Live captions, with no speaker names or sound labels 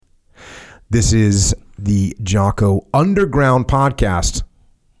This is the Jocko Underground Podcast,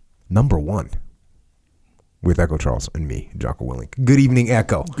 number 1, with Echo Charles and me, Jocko Willink. Good evening,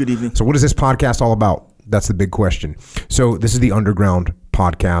 Echo. Good evening. So what is this podcast all about? That's the big question. So this is the Underground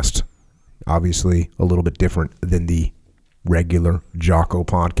Podcast, obviously a little bit different than the regular Jocko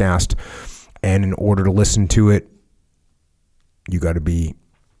Podcast. And in order to listen to it, you got to be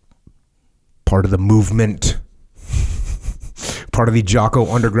part of the movement, part of the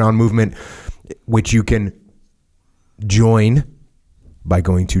Jocko Underground movement, which you can join by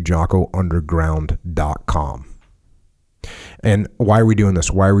going to jockounderground.com. And why are we doing this?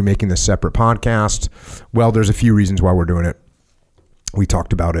 Why are we making this separate podcast? Well, there's a few reasons why we're doing it. We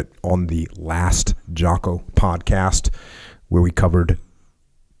talked about it on the last Jocko podcast, where we covered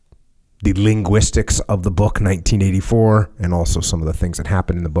the linguistics of the book 1984 and also some of the things that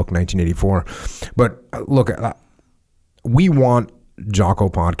happened in the book 1984. But look, we want Jocko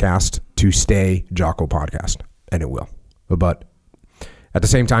Podcast to stay Jocko Podcast, and it will. But at the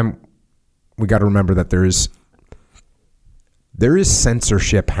same time, we got to remember that there is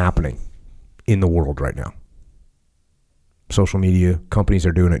censorship happening in the world right now. Social media companies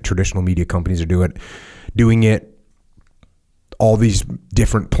are doing it. Traditional media companies are doing it. All these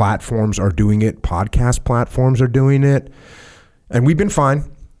different platforms are doing it. Podcast platforms are doing it. And we've been fine.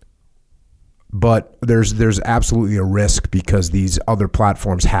 But there's absolutely a risk because these other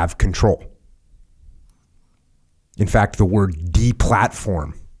platforms have control. In fact, the word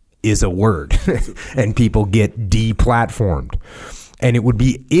deplatform is a word, and people get deplatformed. And it would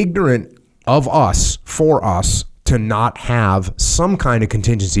be ignorant of us, for us, to not have some kind of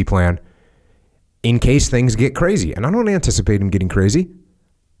contingency plan in case things get crazy. And I don't anticipate them getting crazy,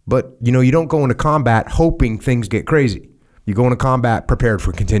 but you don't go into combat hoping things get crazy. You go into combat prepared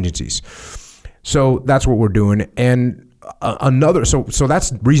for contingencies. So that's what we're doing. And so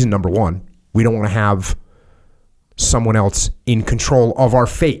that's reason number 1. We don't want to have someone else in control of our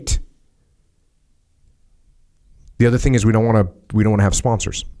fate. The other thing is we don't want to have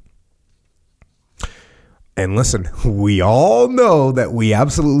sponsors. And listen, we all know that we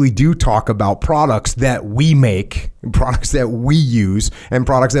absolutely do talk about products that we make, products that we use, and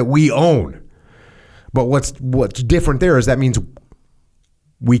products that we own. But what's different there is that means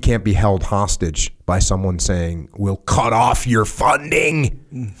we can't be held hostage by someone saying, we'll cut off your funding,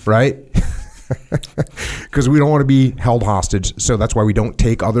 right? Because we don't want to be held hostage. So that's why we don't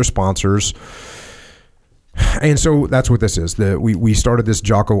take other sponsors. And so that's what this is. We started this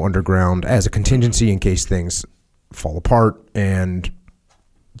Jocko Underground as a contingency in case things fall apart, and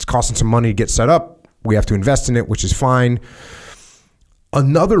it's costing some money to get set up. We have to invest in it, which is fine.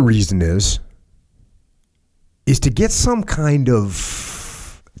 Another reason is to get some kind of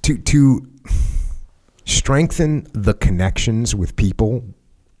to strengthen the connections with people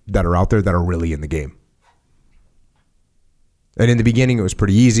that are out there that are really in the game. And in the beginning, it was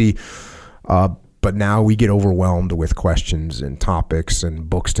pretty easy. But now we get overwhelmed with questions and topics and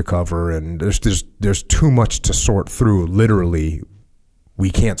books to cover, and there's too much to sort through. Literally, we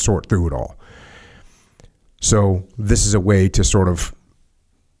can't sort through it all. So this is a way to sort of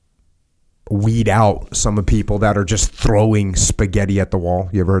weed out some of the people that are just throwing spaghetti at the wall.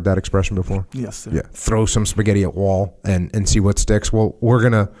 You ever heard that expression before? Yes, sir. Yeah, throw some spaghetti at wall and see what sticks. Well, we're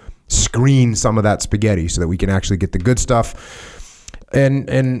going to screen some of that spaghetti so that we can actually get the good stuff.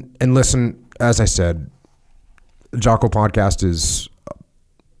 And listen, as I said, Jocko Podcast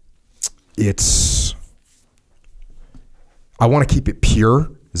I want to keep it pure.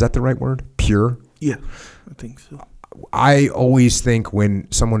 Is that the right word? Pure? Yeah, I think so. I always think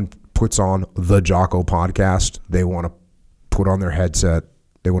when someone puts on the Jocko Podcast, they want to put on their headset,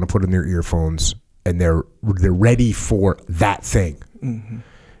 they want to put in their earphones, and they're ready for that thing. Mm-hmm.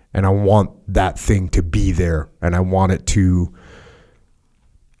 And I want that thing to be there, and I want it to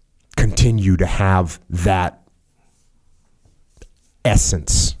continue to have that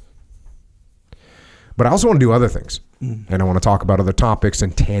essence. But I also want to do other things. And I want to talk about other topics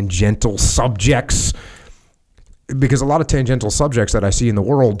and tangential subjects, because a lot of tangential subjects that I see in the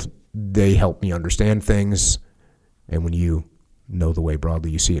world, they help me understand things. And when you know the way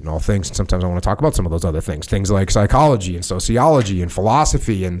broadly you see it in all things, and sometimes I want to talk about some of those other things like psychology and sociology and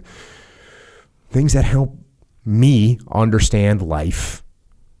philosophy and things that help me understand life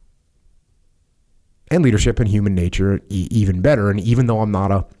and leadership and human nature even better. And even though I'm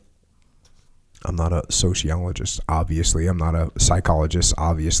not a sociologist, obviously. I'm not a psychologist,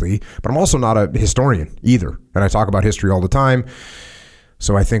 obviously. But I'm also not a historian either. And I talk about history all the time.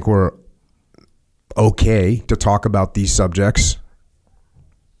 So I think we're okay to talk about these subjects.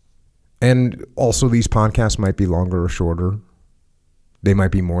 And also these podcasts might be longer or shorter. They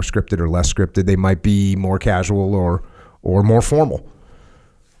might be more scripted or less scripted. They might be more casual or more formal.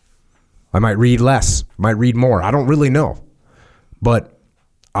 I might read less, might read more. I don't really know. But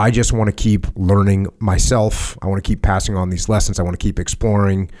I just want to keep learning myself. I want to keep passing on these lessons. I want to keep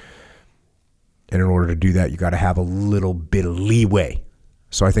exploring. And in order to do that, you got to have a little bit of leeway.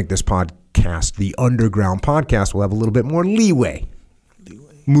 So I think this podcast, the Underground Podcast, will have a little bit more leeway.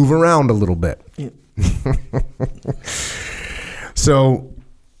 Move around a little bit. Yeah. So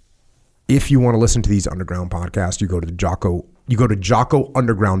if you want to listen to these Underground podcasts, you go to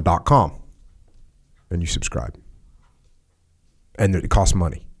jockounderground.com and you subscribe. And it costs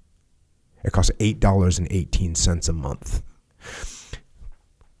money. It costs $8.18 a month,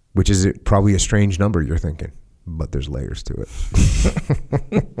 which is probably a strange number, you're thinking, but there's layers to it.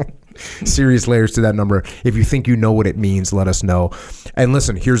 Serious layers to that number. If you think you know what it means, let us know. And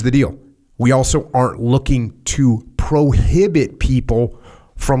listen, here's the deal. We also aren't looking to prohibit people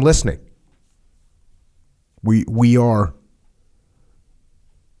from listening. We are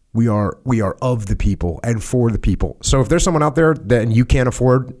of the people and for the people. So if there's someone out there that you can't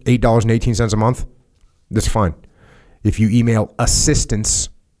afford $8.18 a month, that's fine. If you email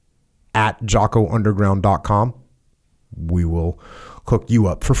assistance@jockounderground.com, we will hook you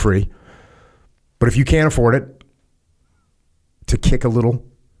up for free. But if you can't afford it, to kick a little,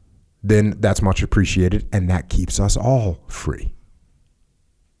 then that's much appreciated, and that keeps us all free.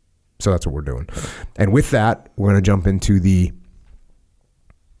 So that's what we're doing. And with that, we're going to jump into the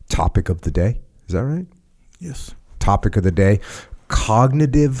topic of the day. Is that right? Yes. Topic of the day,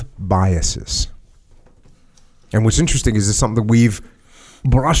 cognitive biases. And what's interesting is this is something that we've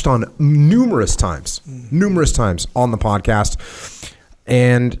brushed on numerous times on the podcast.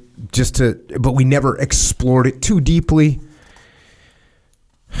 But we never explored it too deeply.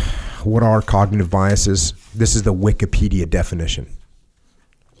 What are cognitive biases? This is the Wikipedia definition,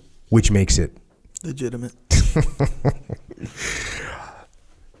 which makes it legitimate.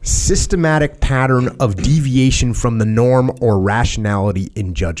 Systematic pattern of deviation from the norm or rationality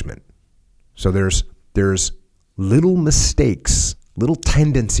in judgment. So there's little mistakes, little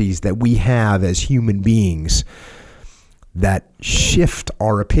tendencies that we have as human beings that shift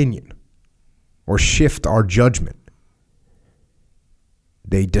our opinion or shift our judgment.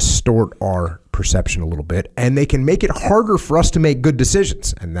 They distort our perception a little bit, and they can make it harder for us to make good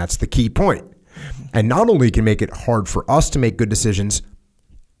decisions. And that's the key point. And not only can make it hard for us to make good decisions,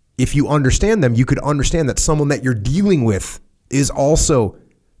 if you understand them, you could understand that someone that you're dealing with is also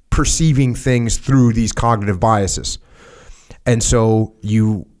perceiving things through these cognitive biases. And so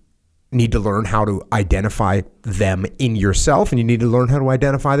you need to learn how to identify them in yourself, and you need to learn how to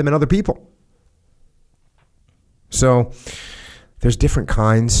identify them in other people. So there's different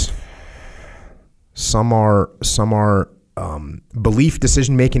kinds. Some are belief,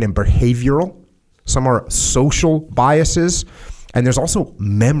 decision making, and behavioral. Some are social biases, and there's also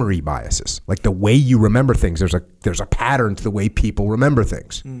memory biases, like the way you remember things. There's a pattern to the way people remember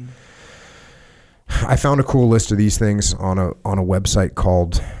things. I found a cool list of these things on a website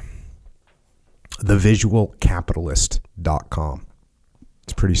called thevisualcapitalist.com.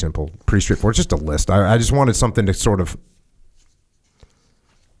 It's pretty simple, pretty straightforward. It's just a list. I just wanted something to sort of,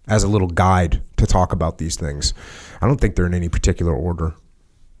 as a little guide to talk about these things. I don't think they're in any particular order,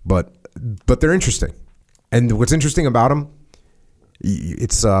 but they're interesting. And what's interesting about them,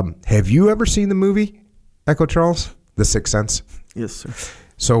 it's have you ever seen the movie Echo Charles, The Sixth Sense? Yes, sir.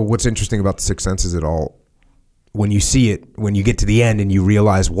 So what's interesting about The Sixth Sense is when you see it, when you get to the end and you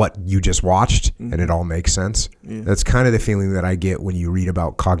realize what you just watched, and it all makes sense. Yeah. That's kind of the feeling that I get when you read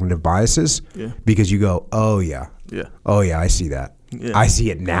about cognitive biases, because you go, oh yeah, I see that. Yeah. I see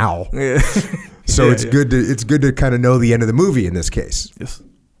it now. Yeah. So it's good to kind of know the end of the movie in this case. Yes.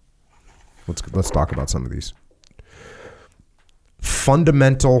 Let's talk about some of these.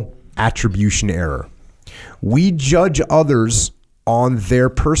 Fundamental attribution error. We judge others on their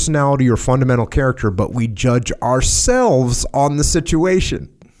personality or fundamental character, but we judge ourselves on the situation.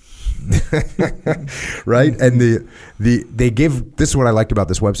 Right? And they give, this is what I liked about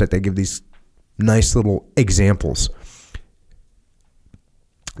this website, they give these nice little examples.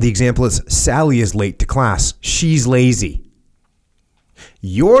 The example is, Sally is late to class. She's lazy.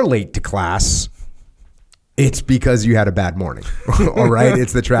 You're late to class. It's because you had a bad morning. All right?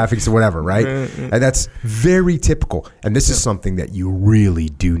 It's the traffic, so whatever, right? And that's very typical. And this is something that you really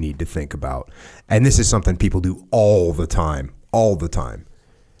do need to think about. And this is something people do all the time,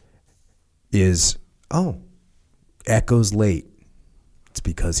 is, Echo's late. It's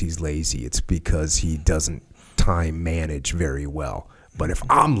because he's lazy. It's because he doesn't time manage very well. But if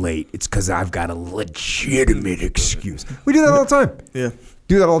I'm late, it's because I've got a legitimate excuse. We do that all the time. Yeah.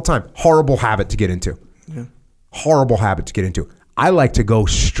 Do that all the time. Horrible habit to get into. Yeah. Horrible habit to get into. I like to go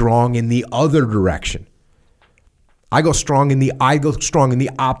strong in the other direction. I go strong in the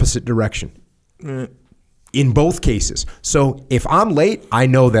opposite direction. Right. In both cases. So if I'm late, I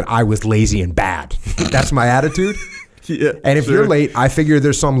know that I was lazy and bad. That's my attitude. Yeah. And if you're late, I figure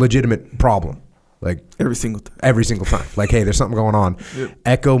there's some legitimate problem. Like every single time. Every single time. Like, hey, there's something going on. Yep.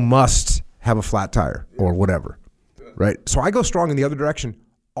 Echo must have a flat tire or whatever. Right? So I go strong in the other direction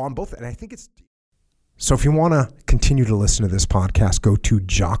on both. And I think it's... So if you want to continue to listen to this podcast, go to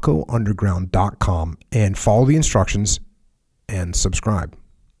jockounderground.com and follow the instructions and subscribe.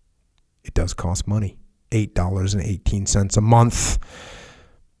 It does cost money. $8.18 a month.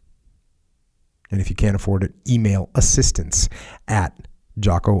 And if you can't afford it, email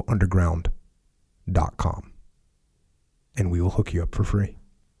assistance@jockounderground.com and we will hook you up for free.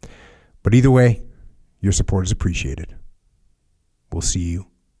 But either way, your support is appreciated. We'll see you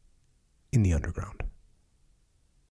in the underground.